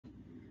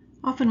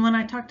Often when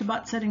I talked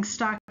about setting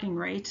stocking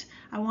rate,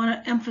 I want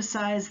to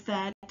emphasize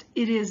that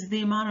it is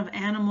the amount of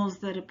animals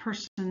that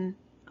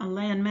a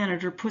land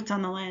manager, puts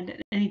on the land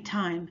at any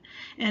time.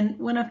 And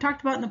when I've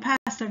talked about in the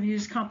past, I've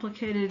used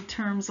complicated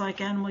terms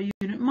like animal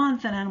unit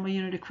month and animal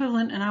unit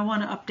equivalent, and I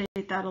want to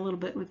update that a little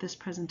bit with this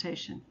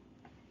presentation.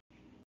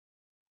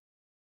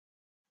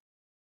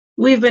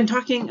 We've been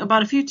talking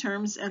about a few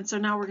terms, and so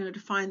now we're going to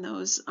define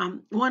those.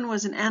 One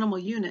was an animal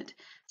unit.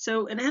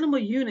 So an animal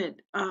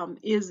unit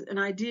is an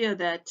idea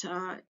that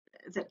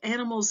that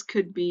animals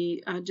could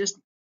be just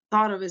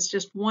thought of as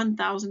just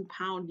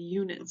 1,000-pound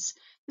units.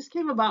 This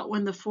came about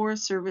when the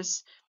Forest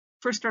Service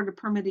first started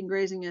permitting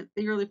grazing at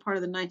the early part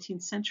of the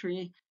 19th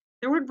century.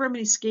 There weren't very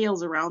many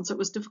scales around, so it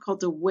was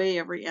difficult to weigh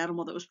every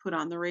animal that was put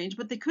on the range,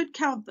 but they could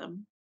count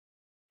them.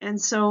 And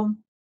so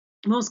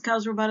most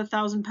cows were about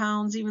 1,000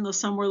 pounds, even though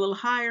some were a little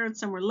higher and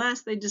some were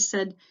less. They just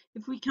said,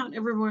 if we count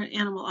every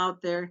animal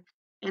out there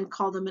and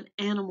call them an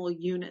animal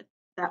unit,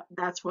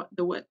 that's what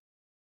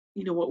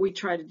we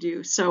try to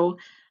do. So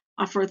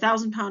for a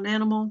 1,000-pound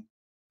animal,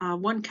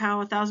 one cow,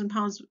 1,000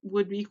 pounds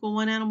would equal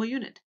one animal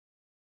unit.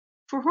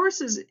 For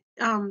horses,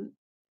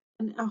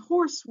 a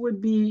horse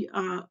would be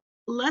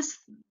less.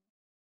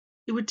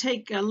 It would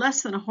take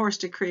less than a horse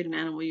to create an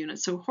animal unit.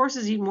 So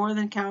horses eat more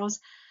than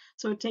cows.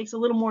 So it takes a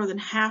little more than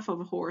half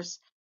of a horse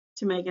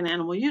to make an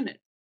animal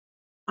unit.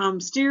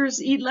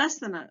 Steers eat less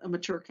than a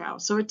mature cow,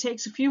 so it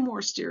takes a few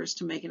more steers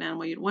to make an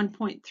animal unit,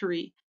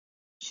 1.3.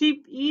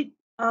 Sheep eat,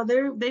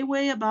 they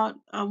weigh about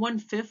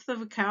 1/5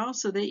 of a cow,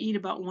 so they eat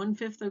about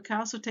 1/5 of a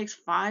cow, so it takes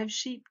 5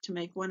 sheep to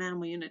make one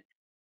animal unit.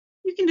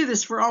 You can do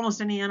this for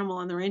almost any animal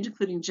on the range,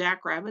 including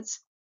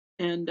jackrabbits,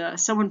 and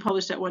someone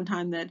published at one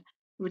time that it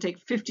would take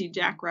 50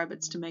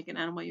 jackrabbits to make an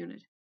animal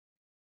unit.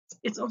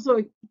 It's also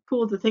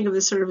cool to think of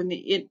this sort of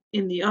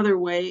in the other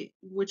way,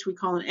 which we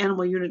call an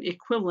animal unit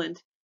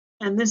equivalent.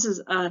 And this is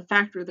a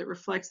factor that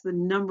reflects the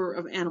number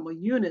of animal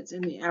units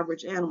in the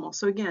average animal.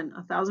 So again,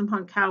 a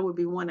 1,000-pound cow would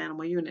be one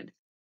animal unit.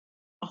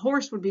 A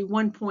horse would be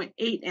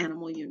 1.8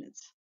 animal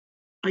units.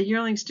 A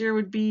yearling steer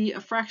would be a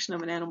fraction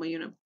of an animal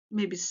unit,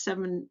 maybe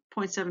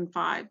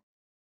 7.75.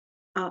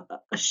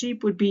 A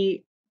sheep would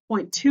be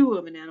 0.2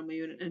 of an animal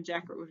unit, and a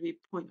jackrabbit would be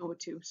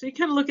 0.02. So you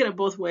kind of look at it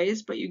both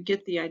ways, but you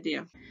get the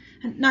idea.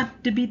 And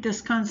not to beat this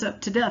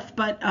concept to death,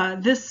 but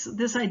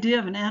this idea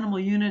of an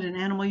animal unit and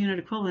animal unit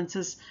equivalence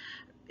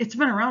it's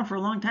been around for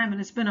a long time,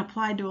 and it's been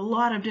applied to a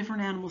lot of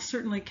different animals,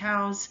 certainly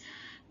cows,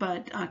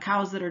 but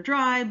cows that are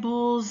dry,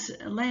 bulls,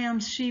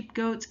 lambs, sheep,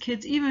 goats,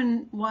 kids,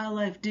 even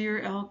wildlife, deer,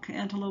 elk,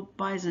 antelope,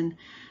 bison.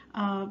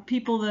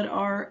 People that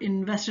are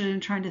invested in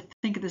trying to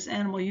think of this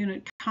animal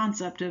unit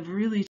concept have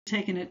really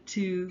taken it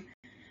to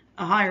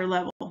a higher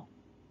level.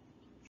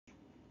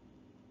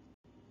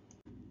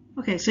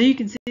 Okay, so you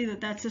can see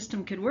that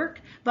system could work,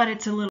 but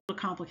it's a little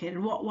complicated.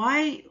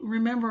 Why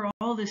remember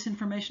all this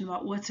information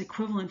about what's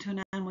equivalent to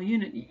an animal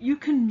unit? You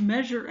can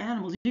measure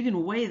animals, you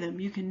can weigh them,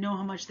 you can know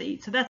how much they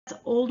eat. So that's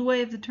the old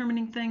way of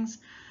determining things.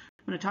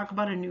 I'm going to talk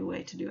about a new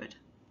way to do it.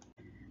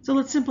 So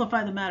let's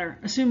simplify the matter.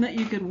 Assume that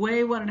you could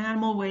weigh what an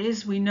animal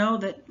weighs. We know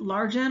that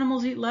large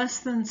animals eat less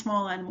than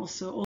small animals.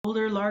 So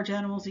older, large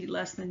animals eat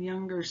less than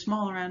younger,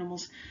 smaller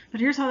animals.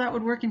 But here's how that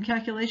would work in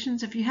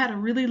calculations. If you had a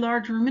really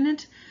large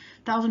ruminant,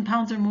 1,000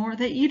 pounds or more,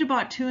 they eat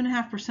about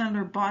 2.5% of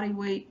their body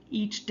weight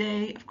each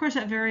day. Of course,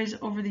 that varies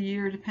over the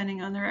year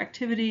depending on their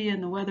activity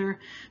and the weather.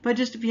 But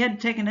just if you had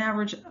to take an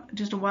average,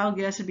 just a wild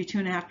guess, it'd be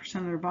 2.5%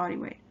 of their body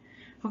weight.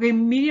 Okay,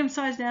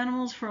 medium-sized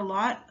animals, for a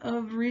lot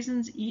of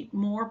reasons, eat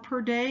more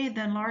per day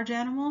than large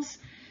animals.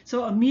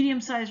 So a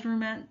medium-sized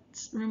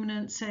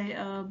ruminant, say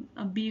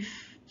a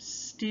beef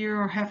steer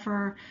or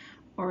heifer,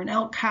 or an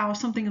elk cow,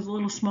 something is a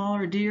little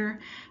smaller, deer,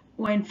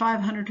 weighing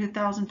 500 to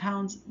 1,000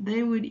 pounds,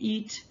 they would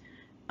eat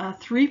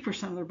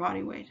 3% of their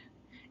body weight.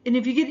 And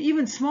if you get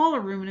even smaller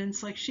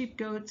ruminants like sheep,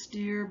 goats,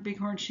 deer,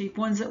 bighorn sheep,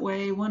 ones that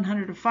weigh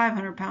 100 to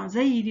 500 pounds,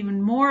 they eat even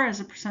more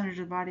as a percentage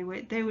of body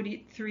weight. They would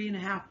eat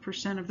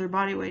 3.5% of their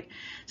body weight.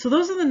 So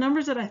those are the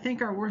numbers that I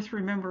think are worth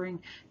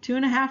remembering.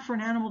 2.5 for an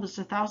animal that's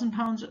 1,000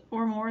 pounds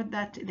or more,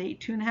 that they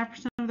eat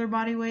 2.5% of their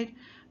body weight.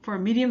 For a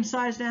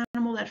medium-sized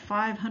animal, that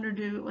 500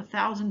 to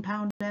 1,000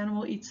 pound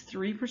animal eats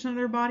 3% of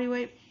their body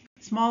weight.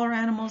 Smaller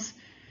animals,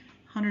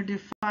 100 to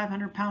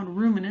 500 pound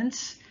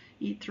ruminants,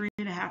 eat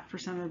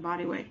 3.5% of their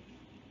body weight.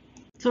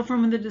 So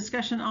from the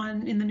discussion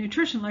in the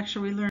nutrition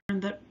lecture, we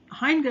learned that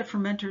hindgut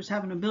fermenters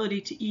have an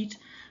ability to eat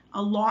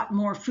a lot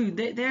more food.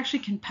 They actually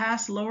can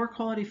pass lower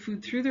quality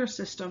food through their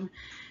system,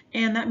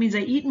 and that means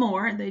they eat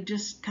more. They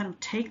just kind of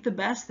take the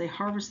best, they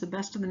harvest the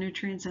best of the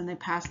nutrients, and they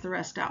pass the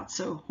rest out.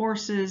 So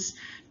horses,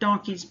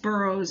 donkeys,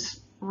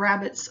 burros,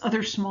 rabbits,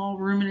 other small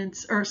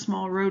ruminants or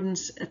small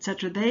rodents,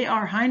 etc. They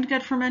are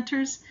hindgut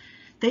fermenters.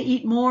 They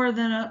eat more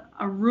than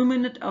a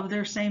ruminant of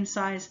their same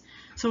size.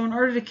 So in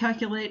order to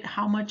calculate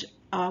how much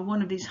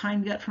one of these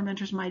hindgut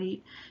fermenters might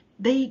eat,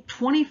 they eat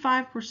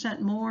 25%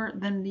 more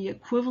than the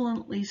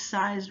equivalently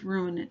sized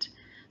ruminant.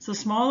 So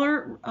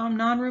smaller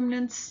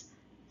non-ruminants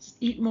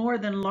eat more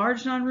than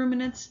large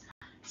non-ruminants.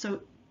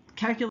 So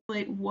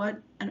calculate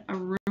what a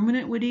ruminant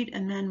unit would eat,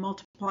 and then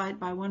multiply it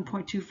by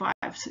 1.25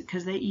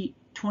 because they eat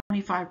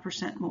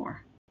 25%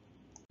 more.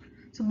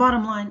 So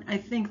bottom line, I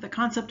think the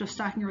concept of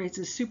stocking rates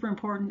is super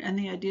important, and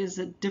the idea is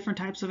that different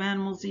types of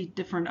animals eat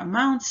different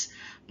amounts,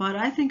 but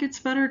I think it's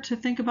better to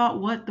think about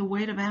what the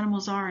weight of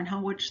animals are and how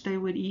much they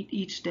would eat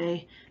each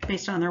day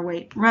based on their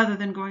weight, rather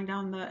than going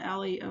down the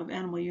alley of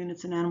animal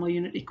units and animal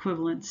unit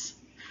equivalents.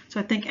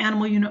 So I think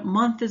animal unit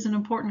month is an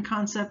important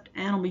concept,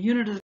 animal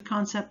unit is a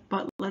concept,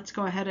 but let's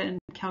go ahead and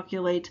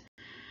calculate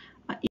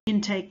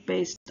intake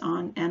based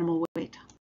on animal weight.